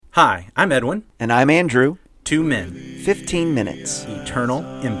Hi, I'm Edwin. And I'm Andrew. 2 men. 15 minutes. Eternal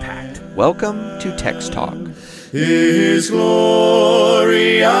impact. Welcome to Text Talk. His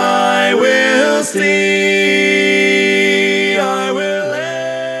glory I will see. I will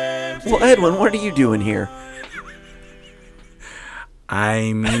Well, Edwin, what are you doing here?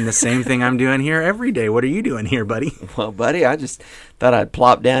 I mean the same thing I'm doing here every day. What are you doing here, buddy? Well, buddy, I just thought I'd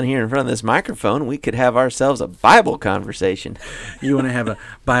plop down here in front of this microphone. We could have ourselves a Bible conversation. You want to have a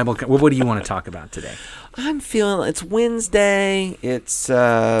Bible? Well, what do you want to talk about today? I'm feeling it's Wednesday. It's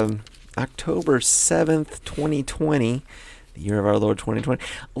October 7th, 2020, the year of our Lord 2020.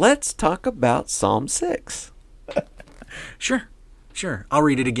 Let's talk about Psalm 6. Sure. I'll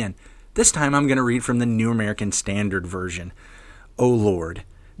read it again. This time I'm going to read from the New American Standard Version. O Lord,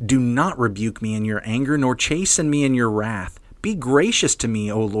 do not rebuke me in your anger, nor chasten me in your wrath. Be gracious to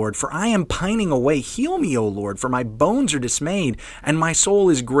me, O Lord, for I am pining away. Heal me, O Lord, for my bones are dismayed, and my soul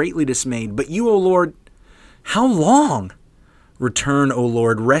is greatly dismayed. But you, O Lord, how long? Return, O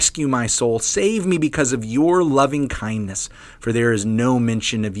Lord, rescue my soul. Save me because of your loving kindness, for there is no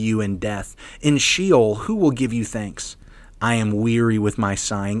mention of you in death. In Sheol, who will give you thanks? I am weary with my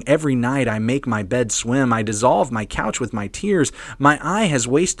sighing. Every night I make my bed swim. I dissolve my couch with my tears. My eye has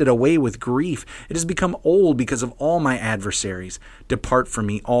wasted away with grief. It has become old because of all my adversaries. Depart from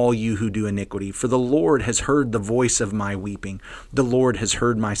me, all you who do iniquity, for the Lord has heard the voice of my weeping. The Lord has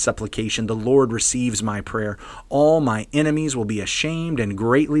heard my supplication. The Lord receives my prayer. All my enemies will be ashamed and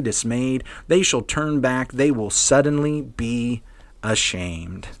greatly dismayed. They shall turn back. They will suddenly be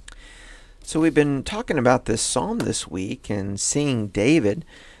ashamed. So we've been talking about this psalm this week and seeing David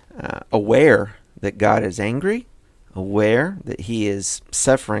aware that God is angry, aware that he is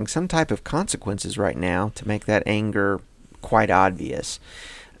suffering some type of consequences right now to make that anger quite obvious.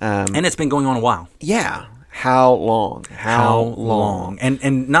 And it's been going on a while. Yeah. How long? How long?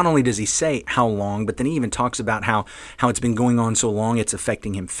 And not only does he say how long, but then he even talks about how it's been going on so long, it's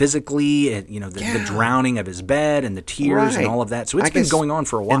affecting him physically, the drowning of his bed and the tears and all of that. So it's been going on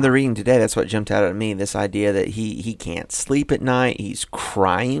for a while. In the reading today, that's what jumped out at me, this idea that he can't sleep at night. He's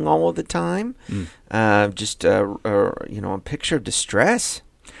crying all of the time. Just a picture of distress.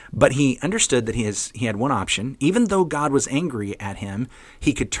 But he understood that he had one option. Even though God was angry at him,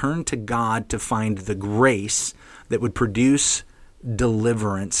 he could turn to God to find the grace that would produce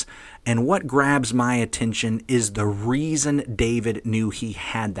deliverance. And what grabs my attention is the reason David knew he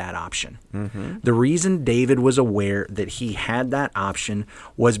had that option. Mm-hmm. The reason David was aware that he had that option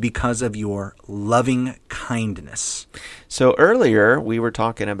was because of your loving kindness. So earlier we were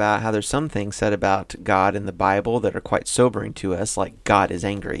talking about how there's some things said about God in the Bible that are quite sobering to us, like God is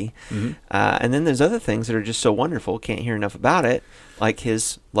angry. Mm-hmm. And then there's other things that are just so wonderful, can't hear enough about it, like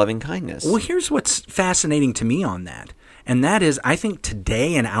his loving kindness. Well, here's what's fascinating to me on that. And that is, I think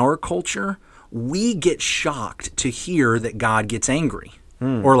today in our culture, we get shocked to hear that God gets angry.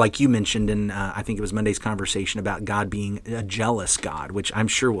 Or like you mentioned in, I think it was Monday's conversation about God being a jealous God, which I'm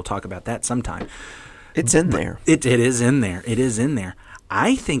sure we'll talk about that sometime. It's in there. It is in there. It is in there.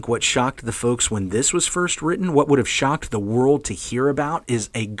 I think what shocked the folks when this was first written, what would have shocked the world to hear about,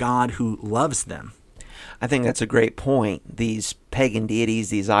 is a God who loves them. I think that's a great point. These pagan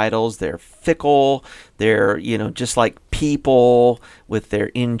deities, these idols, they're fickle. They're, just like people with their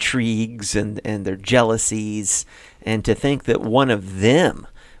intrigues and their jealousies. And to think that one of them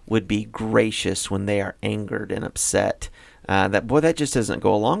would be gracious when they are angered and upset, that just doesn't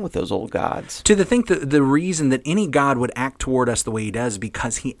go along with those old gods. To think that the reason that any God would act toward us the way he does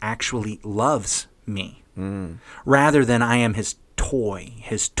because he actually loves me, rather than I am his toy,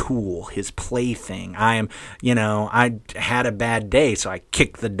 his tool, his plaything. I had a bad day, so I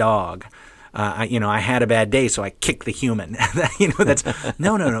kicked the dog. I had a bad day, so I kicked the human. That's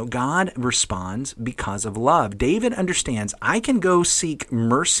no. God responds because of love. David understands I can go seek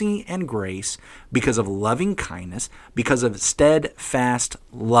mercy and grace because of loving kindness, because of steadfast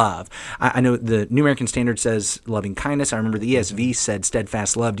love. I know the New American Standard says loving kindness. I remember the ESV said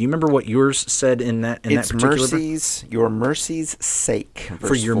steadfast love. Do you remember what yours said in that? It's that particular mercies, your mercy's sake.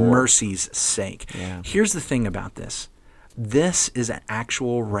 For your 4. mercy's sake. Yeah. Here's the thing about this. This is an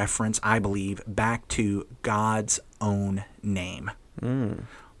actual reference, I believe, back to God's own name.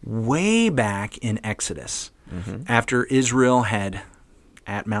 Way back in Exodus, after Israel had,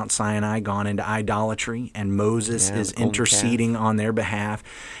 at Mount Sinai, gone into idolatry, and Moses is interceding on their behalf,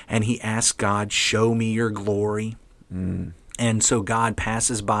 and he asks God, show me your glory. And so God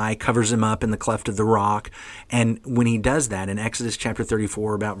passes by, covers him up in the cleft of the rock. And when he does that, in Exodus chapter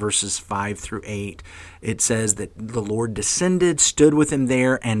 34, about verses 5 through 8, it says that the Lord descended, stood with him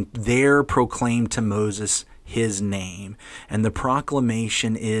there, and there proclaimed to Moses his name. And the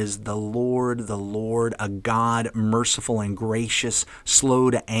proclamation is the Lord, a God merciful and gracious, slow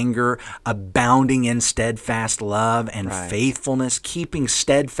to anger, abounding in steadfast love and faithfulness, keeping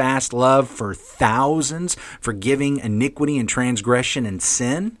steadfast love for thousands, forgiving iniquity and transgression and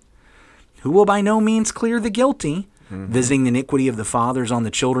sin, who will by no means clear the guilty, visiting the iniquity of the fathers on the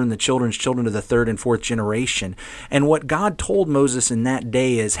children's children to the third and fourth generation. And what God told Moses in that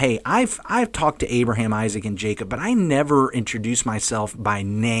day is, hey, I've talked to Abraham, Isaac, and Jacob, but I never introduce myself by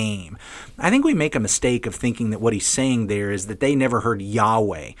name. I think we make a mistake of thinking that what he's saying there is that they never heard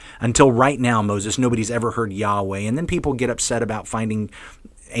Yahweh. Until right now, Moses, nobody's ever heard Yahweh. And then people get upset about finding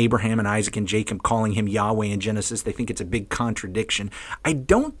Abraham and Isaac and Jacob calling him Yahweh in Genesis. They think it's a big contradiction. I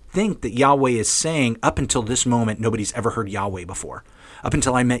don't think that Yahweh is saying, up until this moment, nobody's ever heard Yahweh before. Up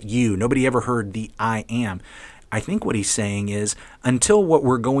until I met you, nobody ever heard the I am. I think what he's saying is, until what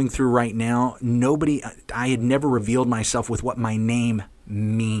we're going through right now, I had never revealed myself with what my name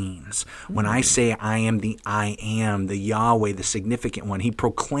means. When I say I am, the Yahweh, the significant one, he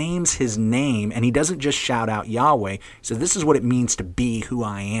proclaims his name, and he doesn't just shout out Yahweh. He says, this is what it means to be who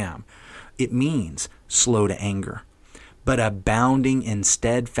I am. It means slow to anger, but abounding in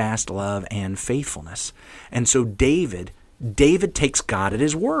steadfast love and faithfulness. And so David takes God at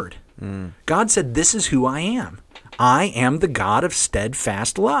his word. God said, this is who I am. I am the God of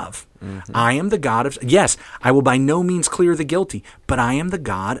steadfast love. I am the God of, yes, I will by no means clear the guilty, but I am the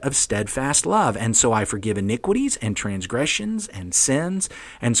God of steadfast love. And so I forgive iniquities and transgressions and sins.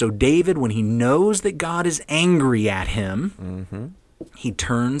 And so David, when he knows that God is angry at him, he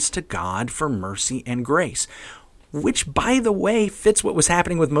turns to God for mercy and grace. Which, by the way, fits what was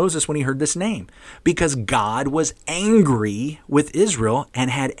happening with Moses when he heard this name. Because God was angry with Israel and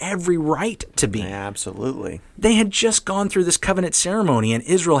had every right to be. Absolutely. They had just gone through this covenant ceremony, and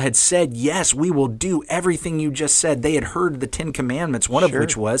Israel had said, yes, we will do everything you just said. They had heard the 10 Commandments, one of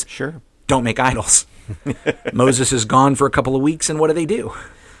which was, don't make idols. Moses is gone for a couple of weeks, and what do?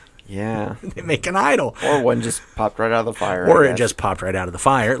 Yeah. They make an idol. Or one just popped right out of the fire. Or it just popped right out of the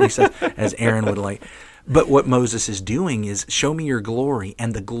fire, at least as Aaron would like. But what Moses is doing is, show me your glory,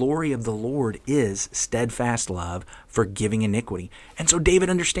 and the glory of the Lord is steadfast love, forgiving iniquity. And so David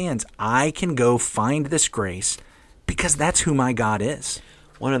understands, I can go find this grace because that's who my God is.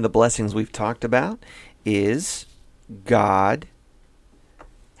 One of the blessings we've talked about is God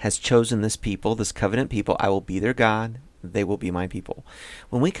has chosen this people, this covenant people. I will be their God. They will be my people.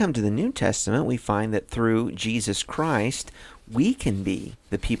 When we come to the New Testament, we find that through Jesus Christ, we can be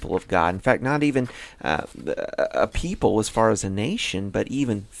the people of God. In fact, not even a people as far as a nation, but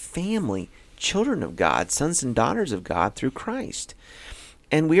even family, children of God, sons and daughters of God through Christ.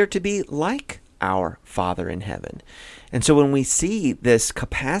 And we are to be like our Father in heaven. And so when we see this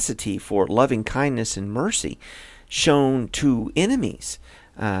capacity for loving kindness and mercy shown to enemies,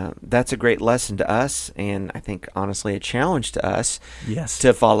 that's a great lesson to us, and I think, honestly, a challenge to us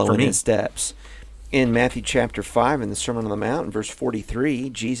to follow in his steps. In Matthew chapter 5, in the Sermon on the Mount, in verse 43,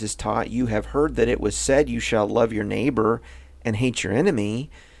 Jesus taught, you have heard that it was said, you shall love your neighbor and hate your enemy.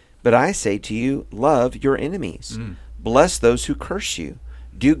 But I say to you, love your enemies. Bless those who curse you.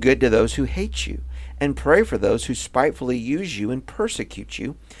 Do good to those who hate you. And pray for those who spitefully use you and persecute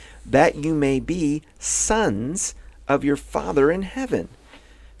you, that you may be sons of your Father in heaven.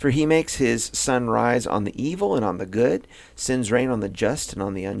 For he makes his sun rise on the evil and on the good, sends rain on the just and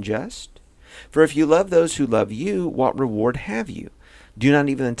on the unjust. For if you love those who love you, what reward have you? Do not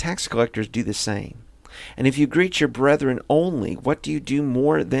even the tax collectors do the same? And if you greet your brethren only, what do you do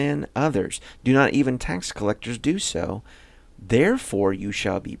more than others? Do not even tax collectors do so? Therefore you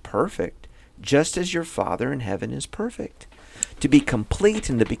shall be perfect, just as your Father in heaven is perfect. To be complete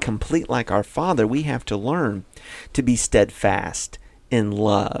and to be complete like our Father, we have to learn to be steadfast in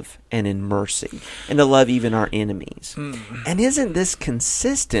love and in mercy, and to love even our enemies. And isn't this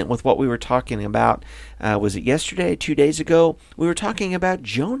consistent with what we were talking about? Was it yesterday, 2 days ago? We were talking about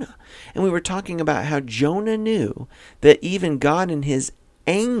Jonah, and we were talking about how Jonah knew that even God in his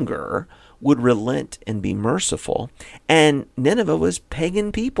anger would relent and be merciful. And Nineveh was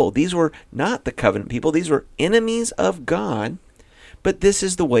pagan people. These were not the covenant people. These were enemies of God. But this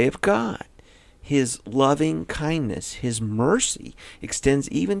is the way of God. His loving kindness, his mercy extends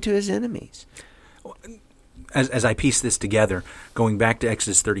even to his enemies. As I piece this together, going back to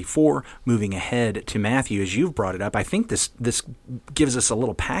Exodus 34, moving ahead to Matthew, as you've brought it up, I think this gives us a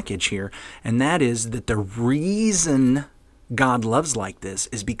little package here, and that is that the reason God loves like this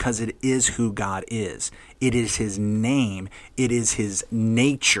is because it is who God is. It is his name. It is his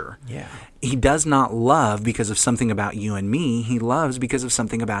nature. Yeah. He does not love because of something about you and me. He loves because of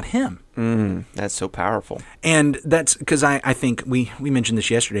something about him. That's so powerful. And that's because I think we mentioned this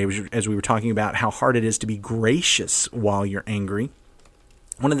yesterday as we were talking about how hard it is to be gracious while you're angry.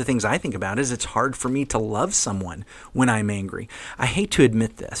 One of the things I think about is it's hard for me to love someone when I'm angry. I hate to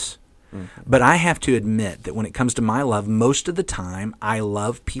admit this, but I have to admit that when it comes to my love, most of the time, I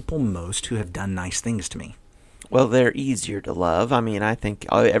love people most who have done nice things to me. Well, they're easier to love. I mean, I think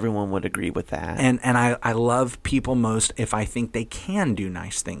everyone would agree with that. And I love people most if I think they can do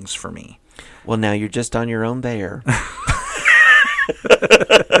nice things for me. Well, now you're just on your own there.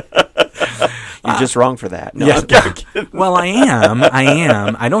 You're just wrong for that. No, Yes. I'm kidding. Well, I am.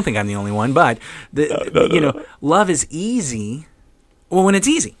 I don't think I'm the only one, but love is easy. Well, when it's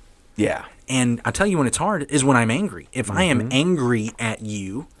easy. Yeah. And I'll tell you when it's hard is when I'm angry. If I am angry at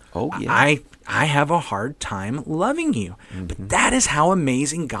you, I have a hard time loving you. But that is how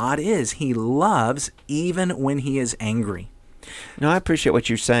amazing God is. He loves even when he is angry. No, I appreciate what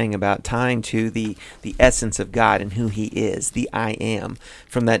you're saying about tying to the essence of God and who he is, the I am,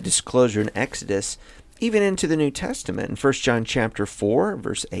 from that disclosure in Exodus, even into the New Testament. In 1 John chapter 4,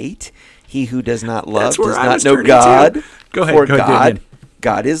 verse 8, he who does not love does not know God. Go ahead. For Go ahead.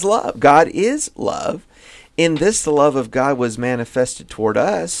 God is love. God is love. In this, the love of God was manifested toward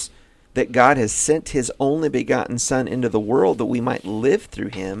us, that God has sent his only begotten Son into the world that we might live through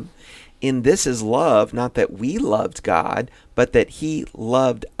him. In this is love, not that we loved God, but that he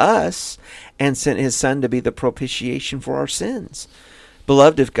loved us and sent his Son to be the propitiation for our sins.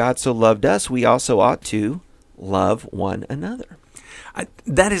 Beloved, if God so loved us, we also ought to love one another.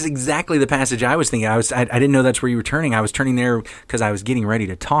 That is exactly the passage I was thinking. I didn't know that's where you were turning. I was turning there because I was getting ready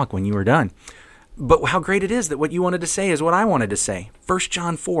to talk when you were done. But how great it is that what you wanted to say is what I wanted to say. 1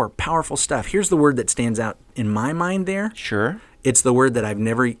 John 4, powerful stuff. Here's the word that stands out in my mind there. Sure. It's the word that I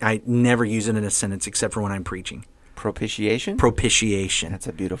never use it in a sentence except for when I'm preaching. Propitiation? Propitiation. That's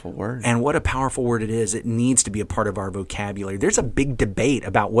a beautiful word. And what a powerful word it is. It needs to be a part of our vocabulary. There's a big debate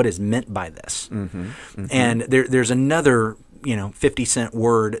about what is meant by this. And there's another 50-cent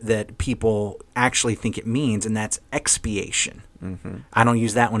word that people actually think it means, and that's expiation. I don't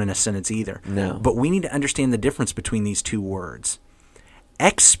use that one in a sentence either. No. But we need to understand the difference between these two words.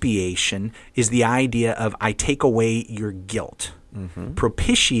 Expiation is the idea of I take away your guilt.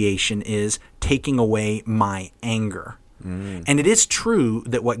 Propitiation is taking away my anger. And it is true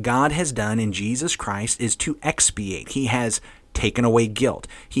that what God has done in Jesus Christ is to expiate. He has taken away guilt.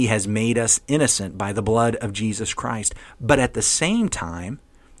 He has made us innocent by the blood of Jesus Christ. But at the same time,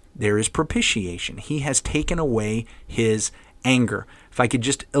 there is propitiation. He has taken away his anger. If I could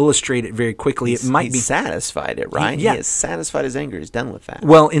just illustrate it very quickly, it might be satisfied it, right? Yeah. He has satisfied his anger. He's done with that.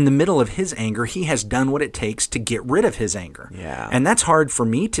 Well, in the middle of his anger, he has done what it takes to get rid of his anger. Yeah. And that's hard for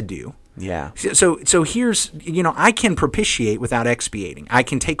me to do. Yeah. So here's, I can propitiate without expiating. I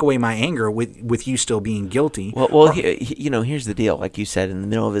can take away my anger with you still being guilty. Well, here's the deal. Like you said, in the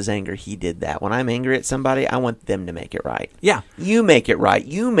middle of his anger, he did that. When I'm angry at somebody, I want them to make it right. Yeah. You make it right.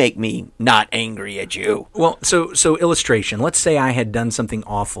 You make me not angry at you. Well, so illustration. Let's say I had done something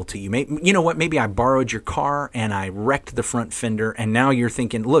awful to you. You know what? Maybe I borrowed your car and I wrecked the front fender, and now you're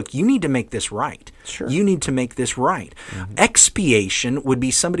thinking, look, you need to make this right. Sure. You need to make this right. Expiation would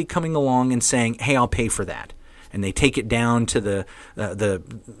be somebody coming along and saying, hey, I'll pay for that. And they take it down to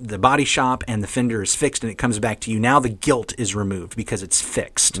the body shop, and the fender is fixed, and it comes back to you. Now the guilt is removed because it's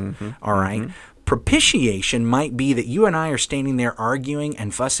fixed. All right? Propitiation might be that you and I are standing there arguing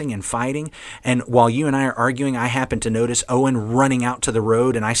and fussing and fighting, and while you and I are arguing, I happen to notice Owen running out to the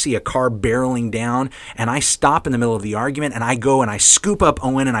road, and I see a car barreling down, and I stop in the middle of the argument, and I go and I scoop up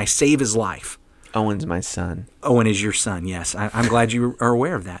Owen and I save his life. Owen's my son. Owen is your son, yes. I'm glad you are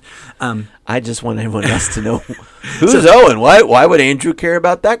aware of that. I just want everyone else to know, who's Owen? Why would Andrew care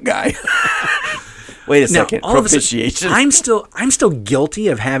about that guy? Wait a second. All of a Propitiation. sudden, I'm still guilty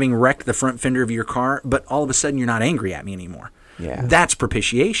of having wrecked the front fender of your car, but all of a sudden you're not angry at me anymore. Yeah. That's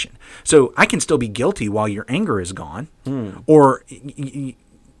propitiation. So I can still be guilty while your anger is gone, or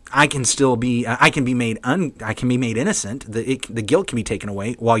I can still be I can be made innocent. The guilt can be taken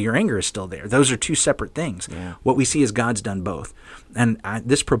away while your anger is still there. Those are two separate things. Yeah. What we see is God's done both, and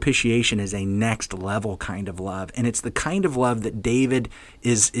this propitiation is a next level kind of love, and it's the kind of love that David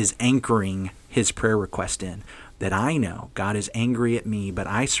is anchoring his prayer request in. That I know God is angry at me, but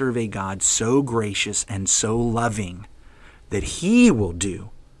I serve a God so gracious and so loving that He will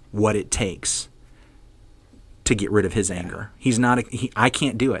do what it takes to get rid of his anger. He's not. I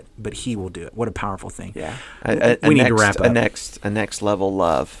can't do it, but he will do it. What a powerful thing. Yeah, we need to wrap up. A next level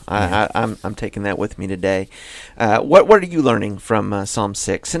love. I'm taking that with me today. What are you learning from Psalm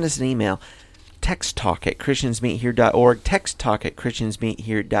 6? Send us an email. TextTalk@ChristiansMeetHere.org.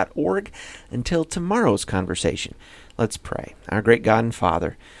 TextTalk@ChristiansMeetHere.org. Until tomorrow's conversation, let's pray. Our great God and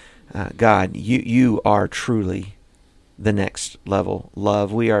Father, God, you are truly the next level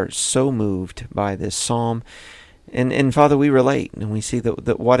love. We are so moved by this psalm. And Father, we relate, and we see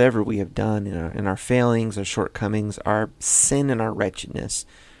that whatever we have done in our failings, our shortcomings, our sin and our wretchedness,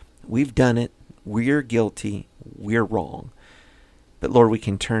 we've done it, we're guilty, we're wrong. But Lord, we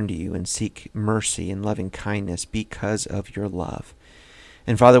can turn to you and seek mercy and loving kindness because of your love.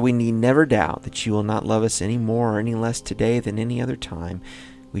 And Father, we need never doubt that you will not love us any more or any less today than any other time.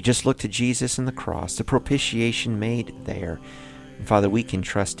 We just look to Jesus and the cross, the propitiation made there. And Father, we can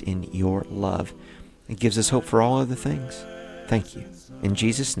trust in your love. It gives us hope for all other things. Thank you. In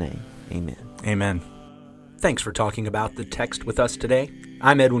Jesus' name, amen. Amen. Thanks for talking about the text with us today.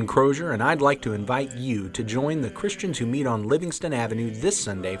 I'm Edwin Crozier, and I'd like to invite you to join the Christians who meet on Livingston Avenue this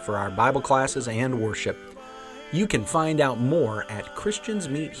Sunday for our Bible classes and worship. You can find out more at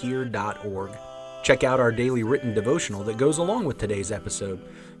ChristiansMeetHere.org. Check out our daily written devotional that goes along with today's episode.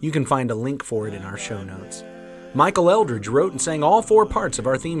 You can find a link for it in our show notes. Michael Eldridge wrote and sang all 4 parts of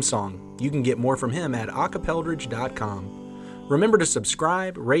our theme song. You can get more from him at acapeldridge.com. Remember to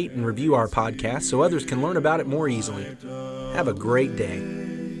subscribe, rate, and review our podcast so others can learn about it more easily. Have a great day.